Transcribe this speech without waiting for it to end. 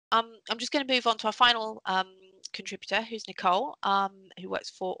I'm just going to move on to our final contributor, who's Nicole, who works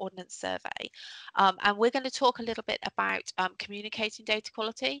for Ordnance Survey. And we're going to talk a little bit about communicating data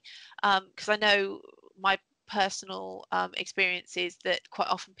quality, because I know my personal experience is that quite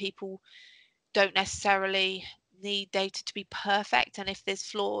often people don't necessarily need data to be perfect, and if there's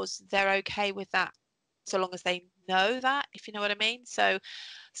flaws, they're okay with that so long as they know that, if you know what I mean. So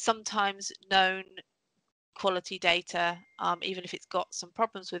sometimes known quality data, even if it's got some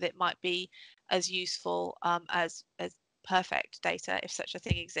problems with it, might be as useful as perfect data, if such a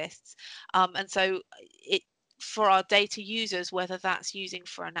thing exists. And so it, for our data users, whether that's using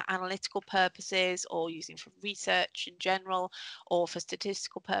for analytical purposes or using for research in general or for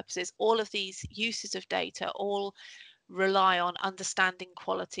statistical purposes, all of these uses of data all rely on understanding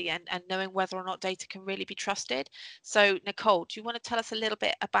quality and knowing whether or not data can really be trusted. So Nicole, do you want to tell us a little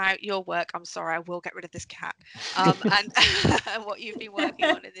bit about your work? I'm sorry, I will get rid of this cat. And and what you've been working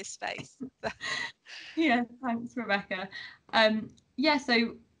on in this space. Yeah, thanks, Rebecca. Yeah,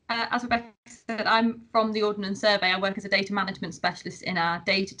 so as Rebecca said, I'm from the Ordnance Survey. I work as a data management specialist in our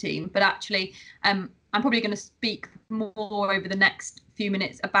data team, but actually I'm probably going to speak more over the next few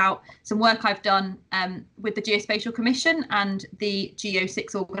minutes about some work I've done with the Geospatial Commission and the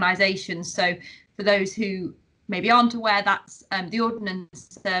Geo6 organisation. So for those who maybe aren't aware, that's the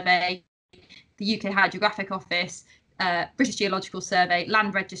Ordnance Survey, the UK Hydrographic Office, British Geological Survey,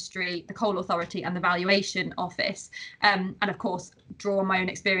 Land Registry, the Coal Authority and the Valuation Office, and of course draw on my own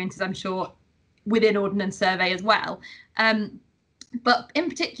experiences, I'm sure, within Ordnance Survey as well. But in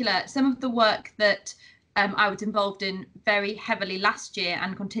particular, some of the work that I was involved in very heavily last year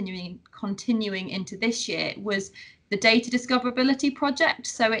and continuing into this year was the Data Discoverability Project.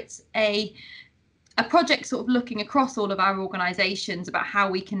 So it's a project sort of looking across all of our organisations about how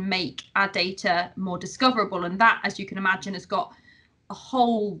we can make our data more discoverable, and that, as you can imagine, has got a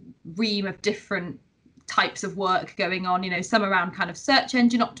whole ream of different types of work going on. You know, some around kind of search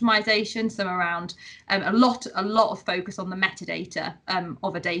engine optimization, some around a lot of focus on the metadata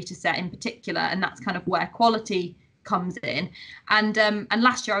of a data set in particular, and that's kind of where quality comes in. And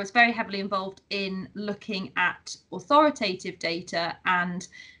last year I was very heavily involved in looking at authoritative data and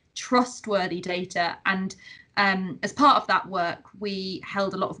trustworthy data, and as part of that work we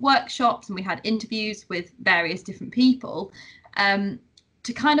held a lot of workshops and we had interviews with various different people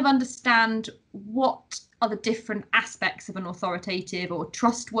to kind of understand what are the different aspects of an authoritative or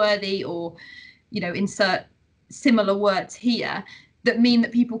trustworthy, or, you know, insert similar words here, that mean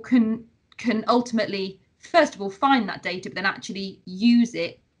that people can ultimately, first of all, find that data, but then actually use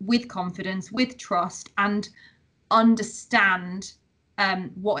it with confidence, with trust, and understand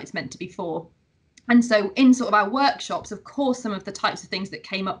what it's meant to be for. And so in sort of our workshops, of course, some of the types of things that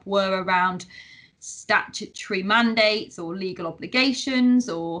came up were around statutory mandates or legal obligations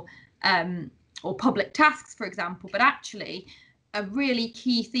or public tasks, for example. But actually, a really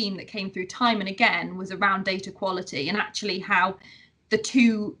key theme that came through time and again was around data quality, and actually how the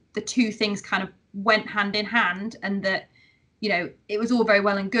two things kind of went hand in hand, and that, you know, it was all very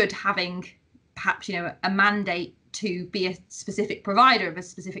well and good having perhaps, you know, a mandate to be a specific provider of a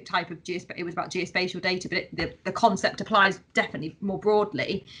specific type of it was about geospatial data, but the concept applies definitely more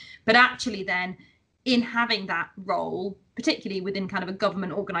broadly. But actually then, in having that role, particularly within kind of a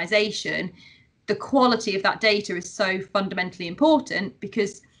government organisation, the quality of that data is so fundamentally important,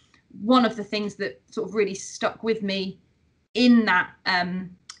 because one of the things that sort of really stuck with me in that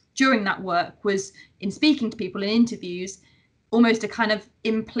during that work was, in speaking to people in interviews, almost a kind of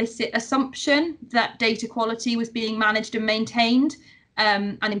implicit assumption that data quality was being managed and maintained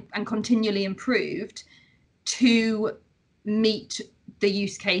and continually improved to meet the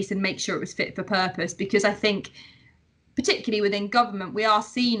use case and make sure it was fit for purpose. Because I think, particularly within government, we are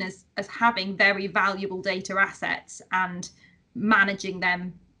seen as having very valuable data assets and managing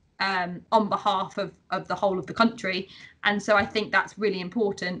them on behalf of the whole of the country. And so I think that's really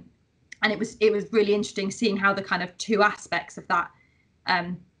important. And it was really interesting seeing how the kind of two aspects of that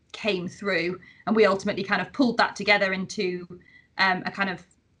came through, and we ultimately kind of pulled that together into a kind of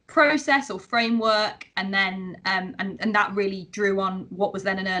process or framework, and then and that really drew on what was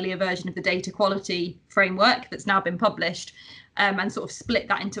then an earlier version of the data quality framework that's now been published, and sort of split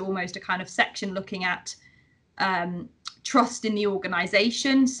that into almost a kind of section looking at trust in the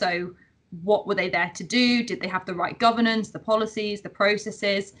organisation. So what were they there to do? Did they have the right governance, the policies, the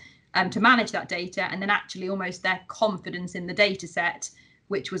processes to manage that data? And then actually almost their confidence in the data set,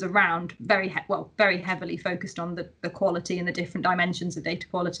 which was around very heavily focused on the quality and the different dimensions of data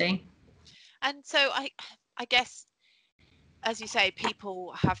quality. And so I guess, as you say,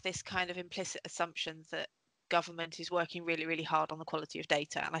 people have this kind of implicit assumption that government is working really, really hard on the quality of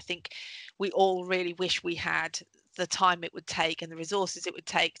data. And I think we all really wish we had the time it would take and the resources it would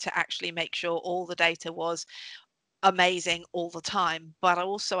take to actually make sure all the data was amazing all the time. But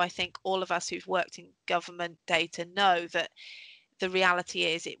also, I think all of us who've worked in government data know that the reality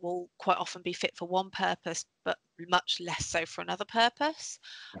is it will quite often be fit for one purpose, but much less so for another purpose.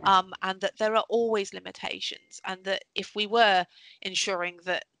 And that there are always limitations, and that if we were ensuring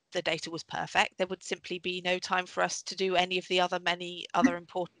that the data was perfect, there would simply be no time for us to do any of the many other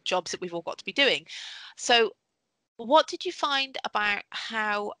important jobs that we've all got to be doing. So what did you find about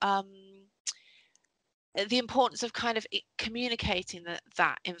how the importance of kind of communicating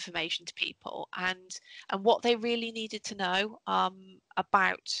that information to people, and what they really needed to know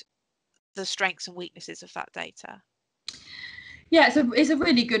about the strengths and weaknesses of that data? Yeah, it's a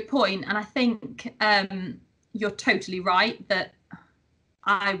really good point, and I think you're totally right that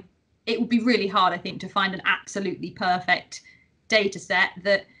it would be really hard, I think, to find an absolutely perfect data set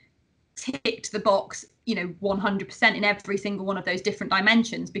that ticked the box, 100% in every single one of those different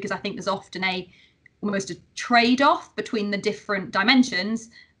dimensions, because I think there's often almost a trade-off between the different dimensions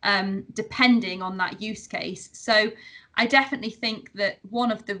depending on that use case. So I definitely think that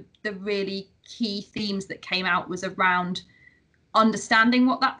one of the really key themes that came out was around understanding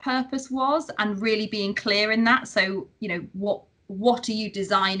what that purpose was and really being clear in that. So, what are you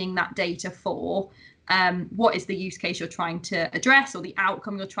designing that data for? What is the use case you're trying to address, or the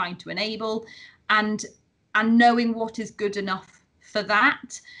outcome you're trying to enable, and knowing what is good enough for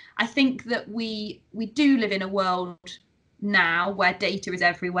that. I think that we do live in a world now where data is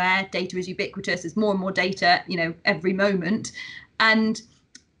everywhere. Data is ubiquitous. There's more and more data, every moment. And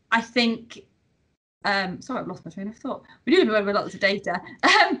I think, sorry, I've lost my train of thought. We do live with lots of data.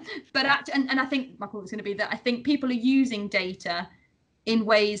 But and I think my point was going to be that I think people are using data in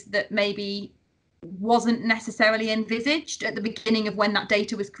ways that maybe wasn't necessarily envisaged at the beginning of when that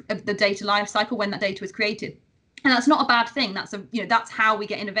data was, the data life cycle, when that data was created. And that's not a bad thing. That's that's how we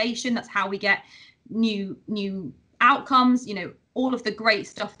get innovation. That's how we get new outcomes, all of the great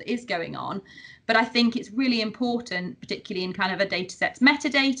stuff that is going on. But I think it's really important, particularly in kind of a data set's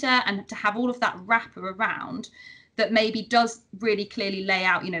metadata, and to have all of that wrapper around that maybe does really clearly lay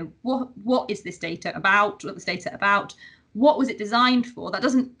out, what is this data about? What this data about? What was it designed for? That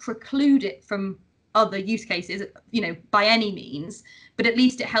doesn't preclude it from other use cases, by any means, but at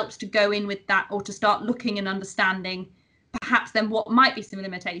least it helps to go in with that, or to start looking and understanding perhaps then what might be some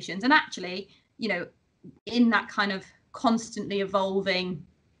limitations. And actually, in that kind of constantly evolving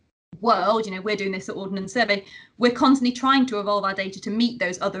world, we're doing this at Ordnance Survey, we're constantly trying to evolve our data to meet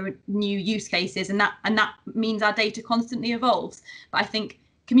those other new use cases, and that means our data constantly evolves. But I think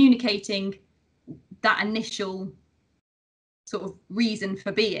communicating that initial sort of reason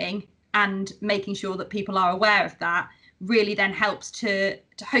for being and making sure that people are aware of that really then helps to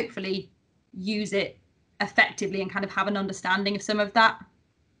hopefully use it effectively and kind of have an understanding of some of that.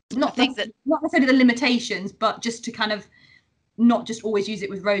 Not necessarily the limitations, but just to kind of not just always use it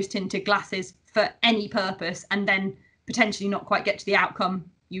with rose-tinted glasses for any purpose and then potentially not quite get to the outcome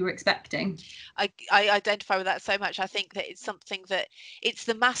you were expecting. I identify with that so much. I think that it's something that it's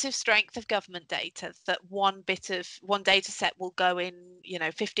the massive strength of government data that one data set will go in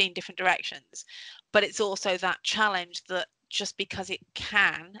 15 different directions, but it's also that challenge that just because it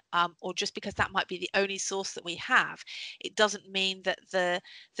can, or just because that might be the only source that we have, it doesn't mean that the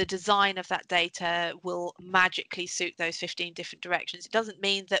design of that data will magically suit those 15 different directions. It doesn't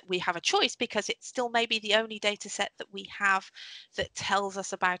mean that we have a choice, because it still may be the only data set that we have that tells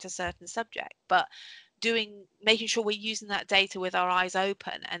us about a certain subject. But making sure we're using that data with our eyes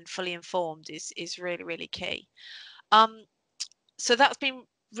open and fully informed is really, really key. So that's been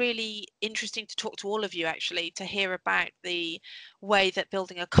really interesting to talk to all of you, actually, to hear about the way that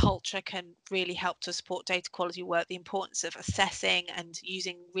building a culture can really help to support data quality work, the importance of assessing and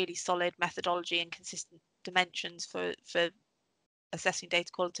using really solid methodology and consistent dimensions for assessing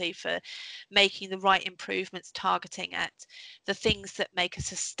data quality, for making the right improvements, targeting at the things that make a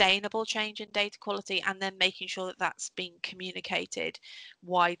sustainable change in data quality, and then making sure that that's being communicated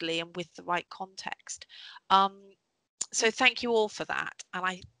widely and with the right context. So thank you all for that. And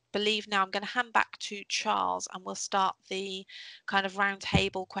I believe now I'm going to hand back to Charles, and we'll start the kind of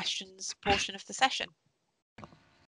roundtable questions portion of the session.